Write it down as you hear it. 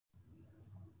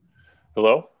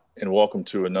Hello, and welcome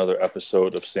to another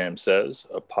episode of Sam Says,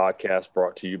 a podcast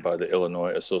brought to you by the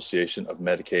Illinois Association of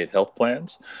Medicaid Health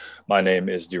Plans. My name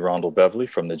is DeRondell Beverly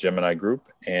from the Gemini Group,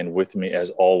 and with me, as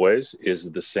always, is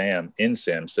the Sam in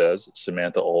Sam Says,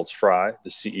 Samantha Olds Fry, the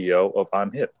CEO of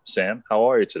I'm Hip. Sam, how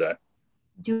are you today?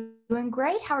 Doing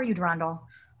great. How are you, Durandal?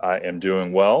 I am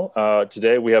doing well.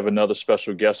 Today, we have another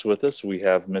special guest with us. We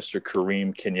have Mr.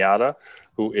 Kareem Kenyatta,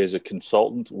 who is a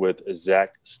consultant with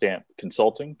Zach Stamp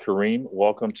Consulting. Kareem,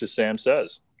 welcome to Sam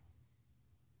Says.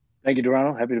 Thank you,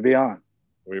 Toronto. Happy to be on.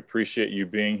 We appreciate you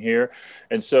being here.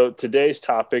 And so today's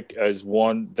topic is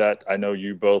one that I know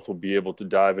you both will be able to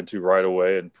dive into right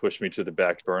away and push me to the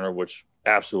back burner, which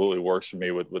absolutely works for me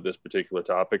with this particular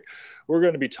topic. We're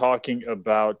going to be talking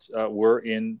about we're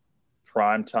in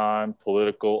prime time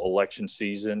political election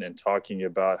season and talking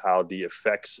about how the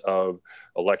effects of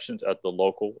elections at the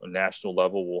local and national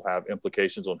level will have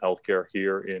implications on healthcare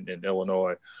here in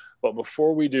Illinois. But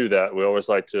before we do that, we always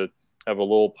like to have a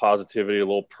little positivity, a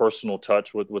little personal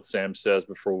touch with what Sam says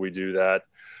before we do that.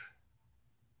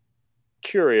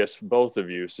 Curious, both of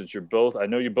you, since you're both, I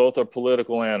know you both are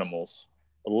political animals.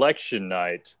 Election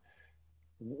night,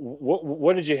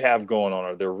 what did you have going on?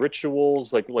 Are there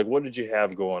rituals? Like what did you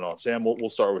have going on? Sam, we'll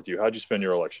start with you. How'd you spend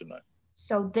your election night?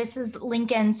 So this is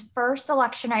Lincoln's first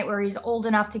election night where he's old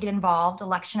enough to get involved.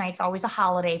 Election night's always a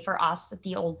holiday for us at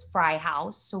the Olds Fry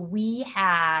house. So we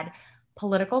had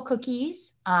political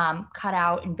cookies cut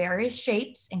out in various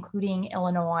shapes, including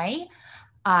Illinois.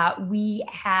 We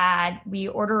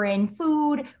order in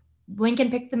food. Lincoln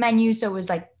picked the menu, so it was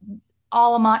like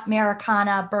all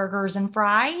Americana burgers and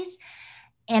fries.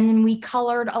 And then we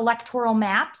colored electoral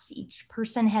maps. Each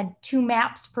person had two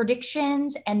maps,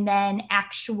 predictions, and then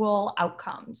actual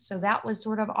outcomes. So that was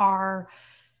sort of our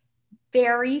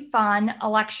very fun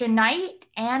election night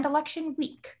and election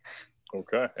week.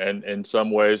 Okay. And in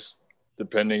some ways,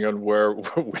 depending on where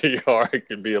we are, it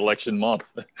could be election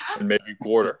month and maybe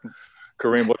quarter.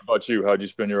 Kareem, what about you? How'd you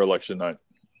spend your election night?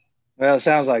 Well, it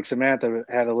sounds like Samantha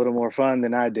had a little more fun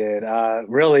than I did.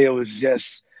 Really, it was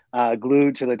just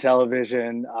glued to the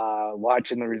television,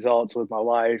 watching the results with my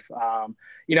wife.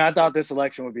 I thought this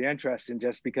election would be interesting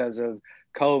just because of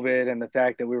COVID and the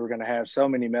fact that we were going to have so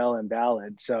many mail-in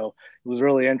ballots. So it was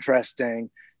really interesting,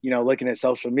 looking at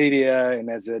social media and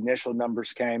as the initial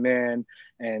numbers came in,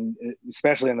 and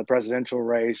especially in the presidential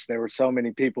race, there were so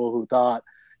many people who thought,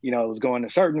 it was going a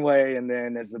certain way. And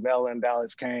then as the mail-in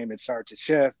ballots came, it started to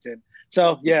shift. And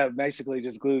so, yeah, basically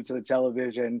just glued to the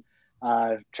television,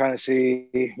 trying to see,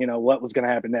 what was going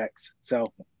to happen next.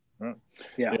 So,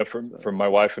 yeah. For my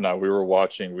wife and I, we were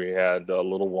watching, we had a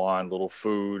little wine, little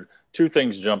food. Two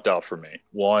things jumped out for me.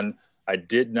 One, I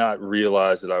did not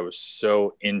realize that I was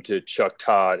so into Chuck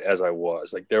Todd as I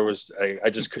was. Like I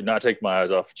just could not take my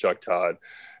eyes off of Chuck Todd.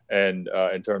 And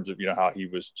in terms of, how he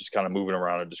was just kind of moving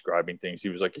around and describing things, he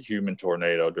was like a human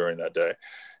tornado during that day.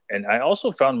 And I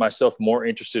also found myself more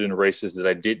interested in races that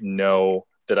I didn't know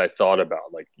that I thought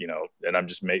about, like, and I'm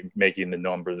just making the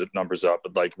numbers up,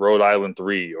 but like Rhode Island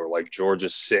 3 or like Georgia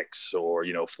 6 or,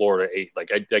 Florida 8.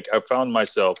 I found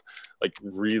myself like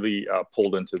really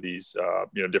pulled into these,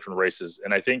 different races.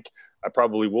 And I think I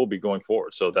probably will be going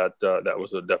forward. So that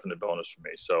was a definite bonus for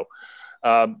me. So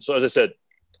as I said,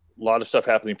 a lot of stuff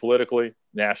happening politically,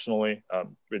 nationally,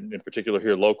 in particular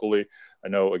here locally. I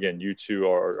know, again, you two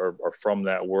are from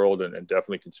that world and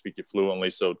definitely can speak it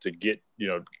fluently. So to get,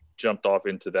 jumped off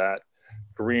into that,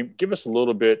 Kareem, give us a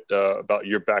little bit about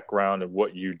your background and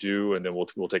what you do, and then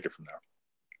we'll take it from there.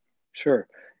 Sure.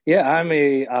 Yeah, I'm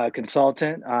a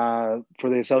consultant for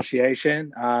the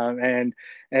association. And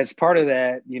as part of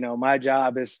that, my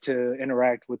job is to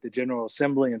interact with the General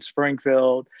Assembly in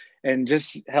Springfield and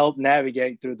just help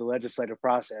navigate through the legislative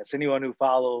process. Anyone who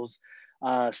follows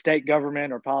state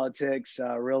government or politics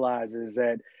realizes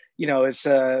that,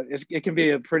 it can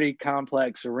be a pretty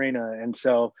complex arena. And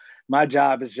so my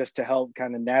job is just to help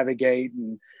kind of navigate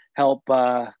and help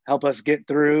us get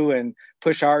through and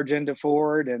push our agenda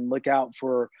forward and look out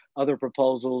for other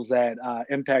proposals that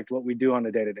impact what we do on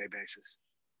a day-to-day basis.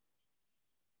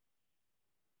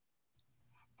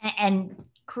 And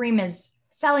Kareem is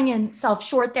selling himself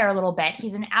short there a little bit.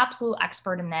 He's an absolute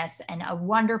expert in this and a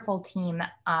wonderful team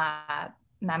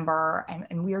member.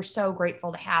 And we are so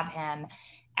grateful to have him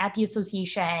at the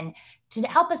association to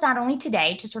help us not only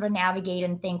today to sort of navigate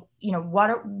and think, what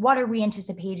are we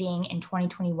anticipating in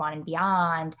 2021 and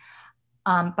beyond,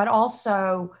 but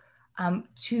also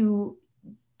to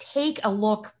take a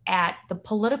look at the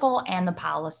political and the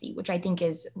policy, which I think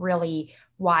is really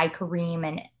why Kareem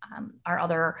and our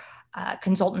other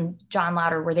consultant, John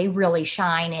Lauder, where they really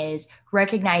shine, is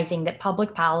recognizing that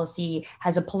public policy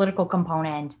has a political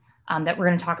component that we're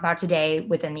going to talk about today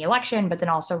within the election, but then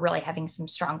also really having some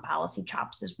strong policy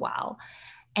chops as well.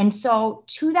 And so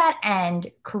to that end,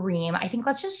 Kareem, I think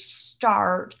let's just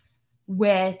start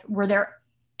with, were there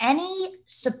any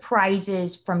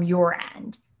surprises from your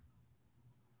end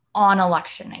on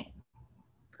election night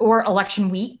or election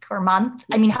week or month?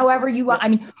 I mean, however you want. I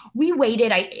mean, we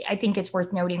waited, I think it's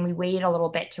worth noting, we waited a little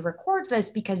bit to record this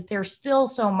because there's still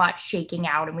so much shaking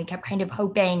out, and we kept kind of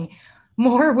hoping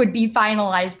more would be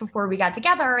finalized before we got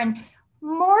together, and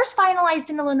more's finalized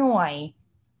in Illinois,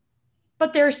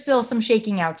 but there's still some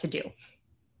shaking out to do.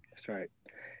 That's right.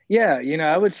 Yeah,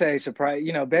 I would say surprise,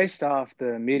 based off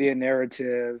the media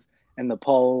narrative and the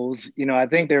polls, I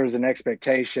think there was an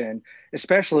expectation,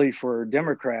 especially for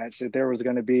Democrats, that there was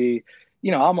going to be,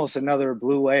 almost another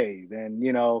blue wave. And,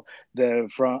 on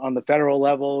the federal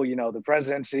level, the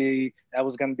presidency, that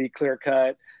was going to be clear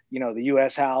cut. The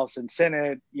U.S. House and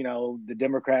Senate, the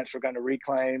Democrats were going to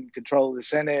reclaim control of the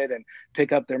Senate and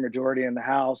pick up their majority in the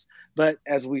House. But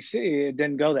as we see, it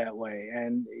didn't go that way.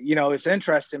 And, it's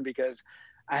interesting because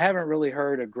I haven't really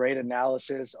heard a great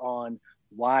analysis on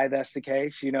why that's the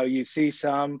case. You see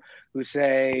some who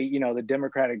say, the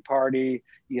Democratic Party,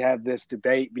 you have this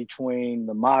debate between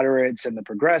the moderates and the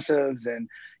progressives. And,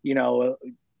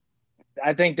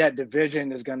 I think that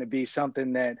division is going to be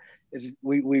something that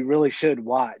we really should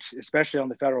watch, especially on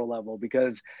the federal level,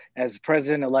 because as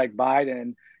President-elect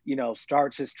Biden,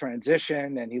 starts his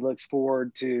transition and he looks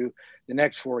forward to the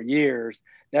next 4 years,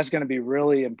 that's going to be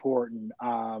really important.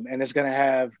 And it's going to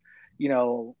have,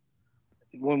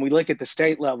 when we look at the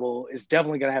state level, it's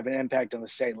definitely going to have an impact on the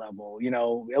state level.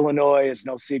 Illinois is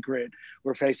no secret.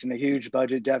 We're facing a huge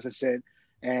budget deficit.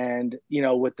 And,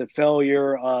 with the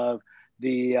failure of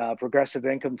the progressive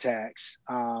income tax,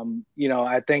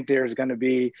 I think there's going to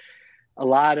be a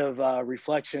lot of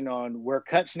reflection on where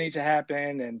cuts need to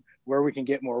happen and where we can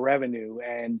get more revenue.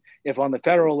 And if on the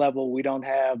federal level, we don't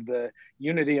have the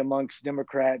unity amongst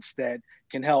Democrats that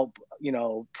can help,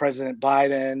 President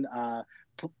Biden,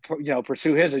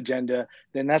 pursue his agenda,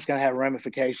 then that's going to have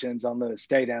ramifications on the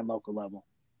state and local level.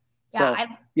 Yeah,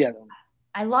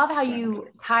 I love how you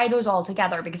tie those all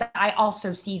together, because I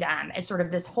also see them as sort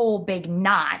of this whole big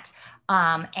knot.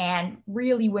 And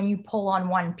really, when you pull on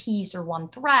one piece or one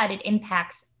thread, it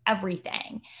impacts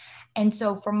everything. And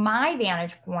so from my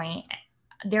vantage point,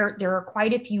 there are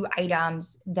quite a few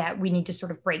items that we need to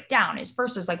sort of break down.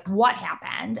 First is like, what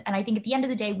happened? And I think at the end of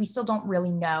the day, we still don't really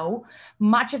know.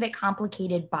 Much of it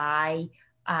complicated by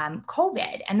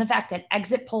COVID and the fact that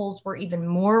exit polls were even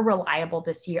more reliable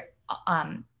this year,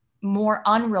 more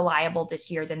unreliable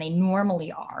this year than they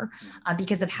normally are,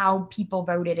 because of how people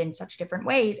voted in such different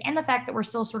ways. And the fact that we're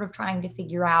still sort of trying to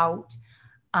figure out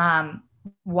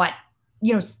what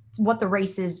the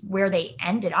races, where they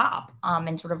ended up,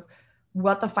 and sort of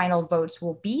what the final votes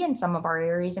will be in some of our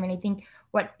areas. I mean, I think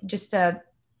just a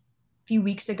few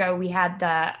weeks ago, we had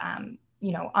the,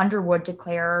 Underwood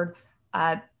declared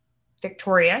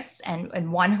victorious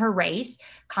and won her race,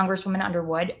 Congresswoman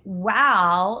Underwood,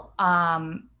 while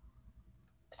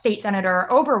State Senator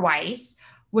Oberweis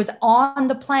was on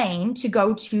the plane to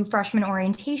go to freshman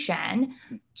orientation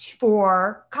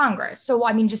for Congress. So,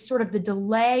 I mean, just sort of the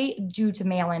delay due to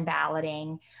mail-in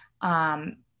balloting,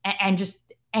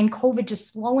 and COVID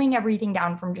just slowing everything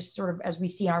down from just sort of, as we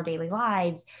see in our daily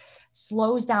lives,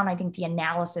 slows down, I think, the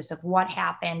analysis of what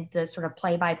happened, the sort of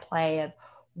play-by-play of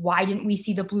why didn't we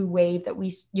see the blue wave that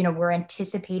we, we're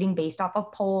anticipating based off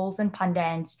of polls and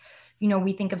pundits.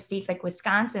 We think of states like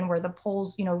Wisconsin, where the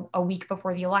polls, a week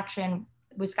before the election,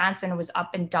 Wisconsin was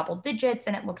up in double digits,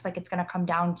 and it looks like it's going to come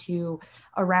down to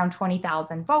around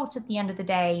 20,000 votes at the end of the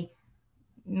day.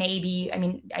 Maybe, I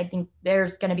mean, I think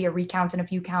there's going to be a recount in a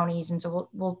few counties, and so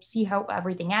we'll see how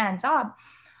everything ends up.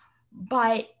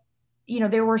 But,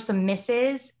 there were some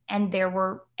misses, and there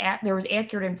was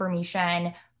accurate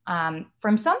information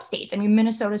from some states. I mean,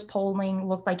 Minnesota's polling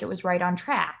looked like it was right on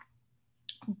track.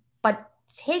 But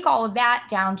take all of that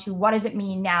down to, what does it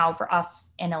mean now for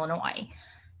us in Illinois?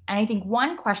 And I think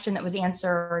one question that was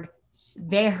answered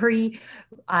very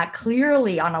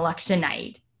clearly on election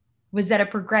night was that a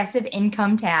progressive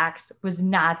income tax was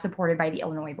not supported by the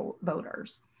Illinois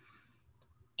voters.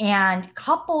 And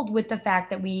coupled with the fact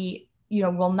that we,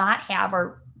 will not have,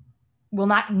 or will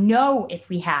not know if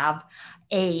we have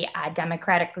a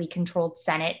democratically controlled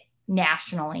Senate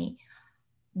nationally,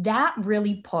 that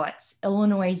really puts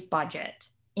Illinois' budget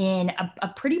in a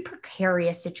pretty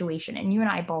precarious situation. And you and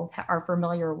I both are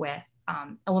familiar with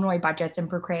Illinois budgets and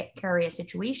precarious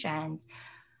situations.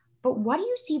 But what do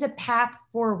you see the path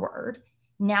forward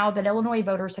now that Illinois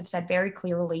voters have said very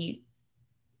clearly,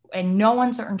 in no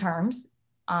uncertain terms,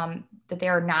 that they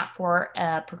are not for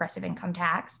a progressive income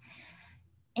tax,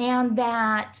 and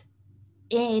that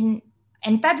and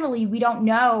federally, we don't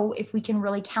know if we can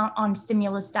really count on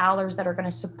stimulus dollars that are going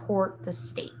to support the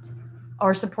state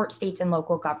or support states and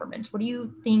local governments? What do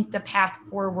you think the path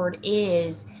forward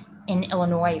is in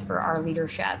Illinois for our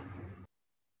leadership?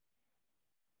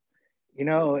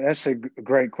 That's a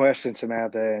great question,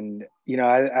 Samantha. And,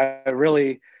 I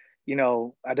really,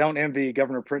 I don't envy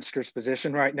Governor Pritzker's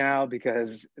position right now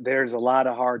because there's a lot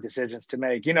of hard decisions to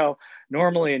make.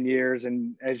 Normally in years,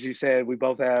 and as you said, we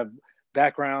both have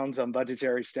backgrounds on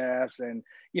budgetary staffs, and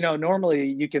normally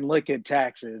you can look at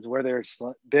taxes, whether it's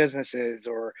businesses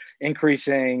or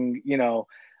increasing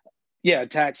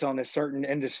tax on a certain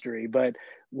industry. But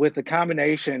with the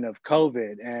combination of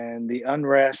COVID and the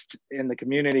unrest in the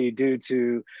community due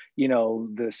to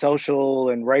the social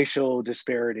and racial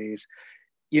disparities,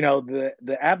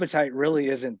 the appetite really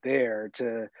isn't there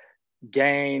to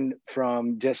gain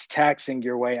from just taxing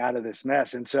your way out of this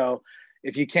mess. And so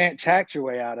if you can't tax your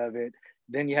way out of it,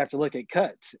 then you have to look at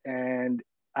cuts. And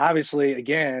obviously,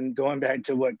 again, going back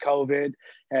to what COVID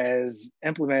has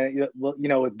implemented,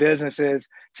 with businesses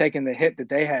taking the hit that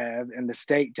they have and the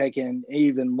state taking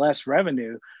even less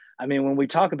revenue. I mean, when we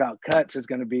talk about cuts, it's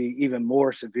going to be even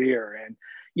more severe. And,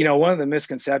 one of the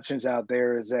misconceptions out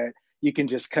there is that you can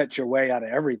just cut your way out of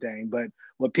everything. But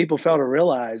what people fail to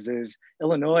realize is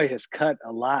Illinois has cut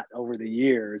a lot over the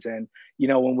years. And,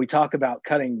 when we talk about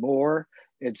cutting more,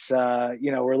 it's,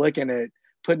 we're looking at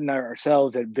putting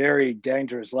ourselves at very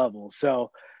dangerous levels. So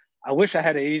I wish I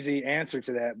had an easy answer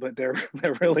to that, but there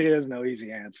really is no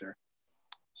easy answer.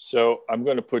 So I'm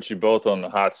going to put you both on the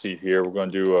hot seat here. We're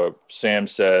going to do a Sam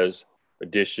Says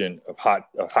edition of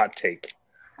hot take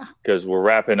because we're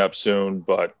wrapping up soon,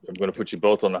 but I'm going to put you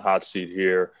both on the hot seat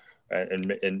here.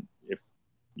 And if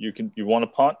you want to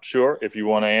punt, sure. If you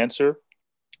want to answer,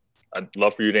 I'd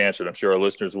love for you to answer it. I'm sure our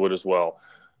listeners would as well.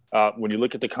 When you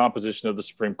look at the composition of the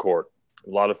Supreme Court, a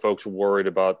lot of folks are worried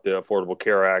about the Affordable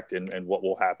Care Act and what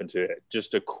will happen to it.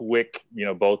 Just a quick,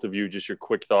 both of you, just your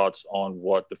quick thoughts on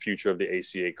what the future of the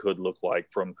ACA could look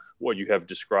like from what you have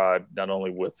described, not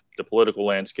only with the political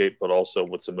landscape, but also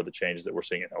with some of the changes that we're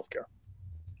seeing in healthcare.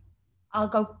 I'll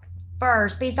go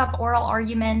first. Based off oral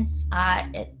arguments,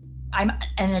 I'm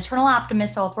an eternal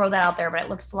optimist, so I'll throw that out there, but it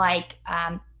looks like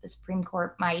the Supreme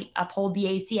Court might uphold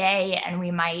the ACA and we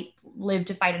might live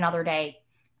to fight another day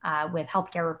with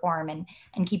healthcare reform and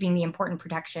keeping the important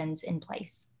protections in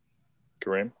place.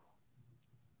 Kareem?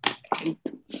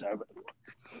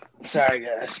 Sorry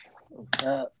guys.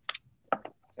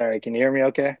 Sorry, can you hear me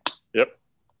okay? Yep.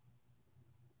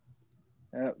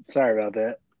 Sorry about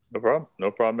that.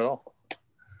 No problem at all.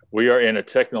 We are in a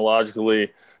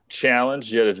technologically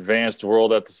challenged yet advanced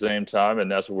world at the same time, and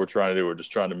that's what we're trying to do. We're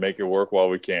just trying to make it work while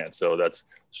we can. So that's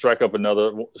strike up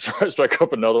another one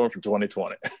for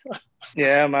 2020.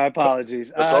 Yeah, my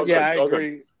apologies. I agree.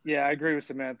 Good. Yeah, I agree with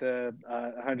Samantha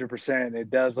 100%. It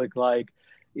does look like,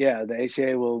 the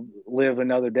ACA will live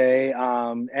another day.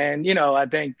 And I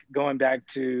think going back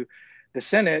to the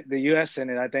Senate, the U.S.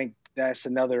 Senate, I think that's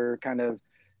another kind of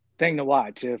thing to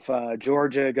watch. If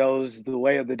Georgia goes the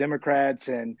way of the Democrats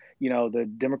and, the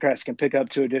Democrats can pick up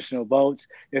 2 additional votes,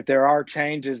 if there are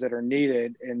changes that are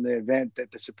needed in the event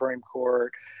that the Supreme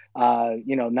Court,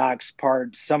 knocks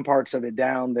some parts of it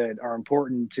down that are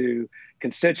important to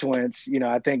constituents,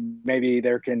 I think maybe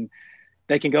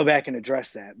they can go back and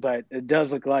address that. But it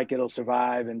does look like it'll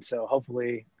survive. And so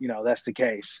hopefully, that's the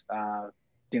case,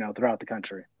 throughout the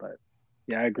country. But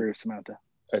yeah, I agree with Samantha.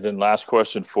 And then last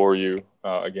question for you,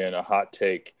 again, a hot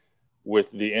take.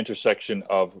 With the intersection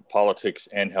of politics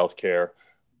and healthcare,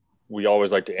 we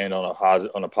always like to end on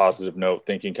a positive note,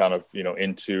 thinking kind of,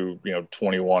 into,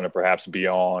 21 and perhaps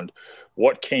beyond.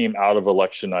 What came out of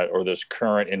election night or this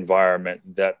current environment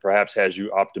that perhaps has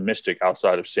you optimistic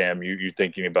outside of Sam, you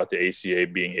thinking about the ACA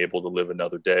being able to live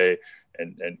another day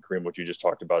and Kareem, what you just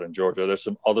talked about in Georgia? There's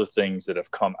some other things that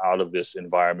have come out of this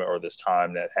environment or this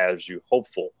time that has you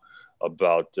hopeful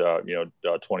about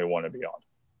 21 and beyond.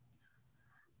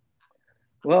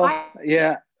 Well,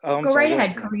 yeah. Go right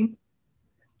ahead, Kareem.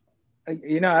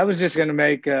 I was just going to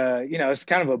make, it's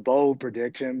kind of a bold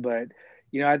prediction, but,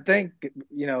 I think,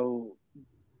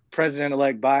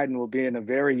 President-elect Biden will be in a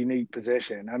very unique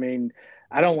position. I mean,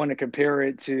 I don't want to compare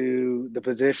it to the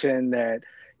position that,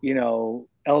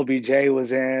 LBJ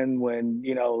was in when,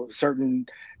 certain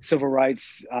civil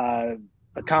rights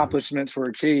accomplishments were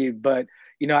achieved. But,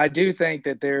 I do think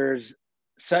that there's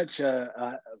such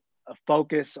a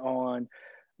focus on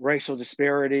racial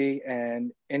disparity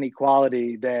and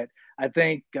inequality that I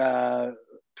think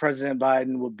President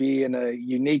Biden will be in a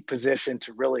unique position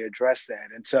to really address that.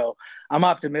 And so I'm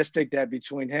optimistic that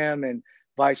between him and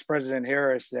Vice President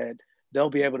Harris, that they'll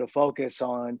be able to focus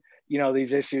on,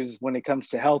 these issues when it comes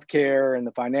to healthcare and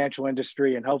the financial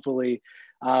industry, and hopefully,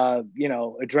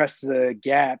 address the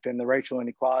gap and the racial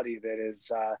inequality that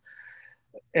has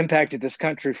impacted this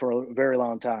country for a very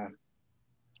long time.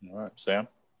 All right, Sam?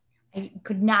 I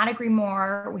could not agree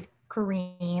more with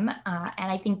Kareem. And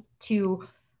I think to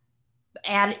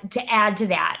add to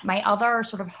that, my other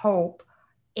sort of hope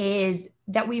is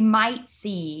that we might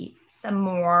see some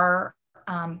more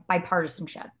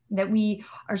bipartisanship, that we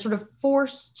are sort of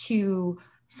forced to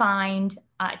find,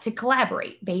 to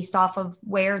collaborate based off of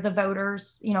where the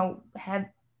voters,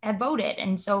 have voted.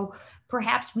 And so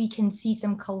perhaps we can see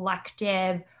some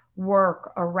collective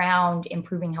work around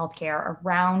improving healthcare,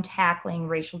 around tackling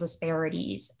racial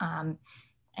disparities,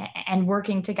 and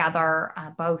working together,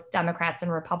 both Democrats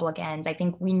and Republicans. I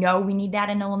think we know we need that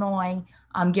in Illinois,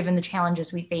 given the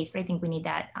challenges we face, but I think we need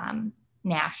that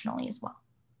nationally as well.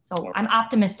 So I'm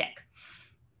optimistic.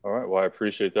 All right. Well, I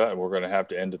appreciate that. And we're going to have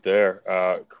to end it there.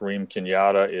 Kareem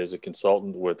Kenyatta is a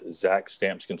consultant with Zach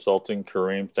Stamps Consulting.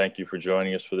 Kareem, thank you for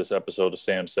joining us for this episode of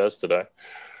Sam Says today.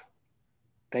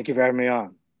 Thank you for having me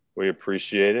on. We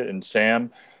appreciate it. And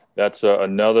Sam, that's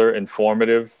another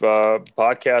informative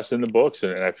podcast in the books.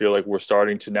 And I feel like we're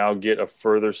starting to now get a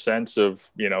further sense of,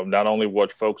 not only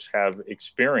what folks have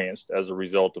experienced as a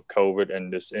result of COVID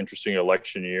and this interesting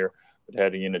election year, but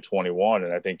heading into 21.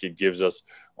 And I think it gives us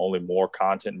only more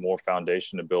content, more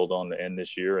foundation to build on to end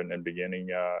this year and then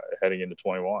heading into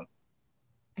 21.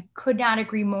 I could not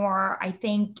agree more. I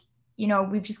think,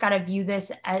 we've just got to view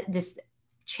this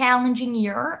challenging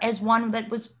year as one that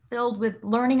was filled with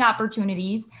learning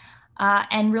opportunities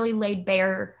and really laid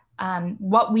bare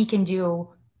what we can do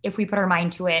if we put our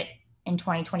mind to it in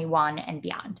 2021 and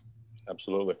beyond.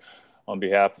 Absolutely. On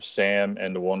behalf of Sam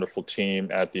and the wonderful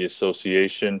team at the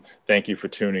association, thank you for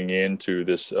tuning in to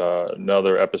this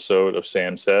another episode of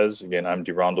Sam Says. Again, I'm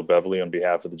DeRondo Beverly on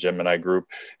behalf of the Gemini Group.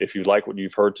 If you like what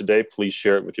you've heard today, please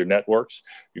share it with your networks.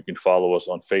 You can follow us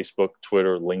on Facebook,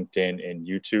 Twitter, LinkedIn, and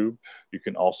YouTube. You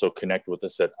can also connect with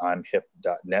us at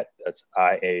imhip.net. That's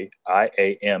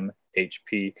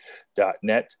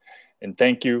IAMHP.net. And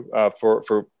thank you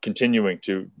for continuing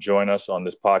to join us on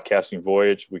this podcasting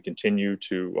voyage. We continue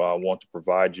to want to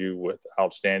provide you with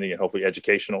outstanding and hopefully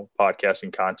educational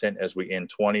podcasting content as we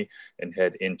end 20 and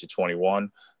head into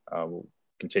 21. We'll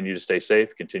continue to stay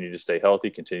safe, continue to stay healthy,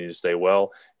 continue to stay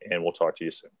well, and we'll talk to you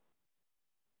soon.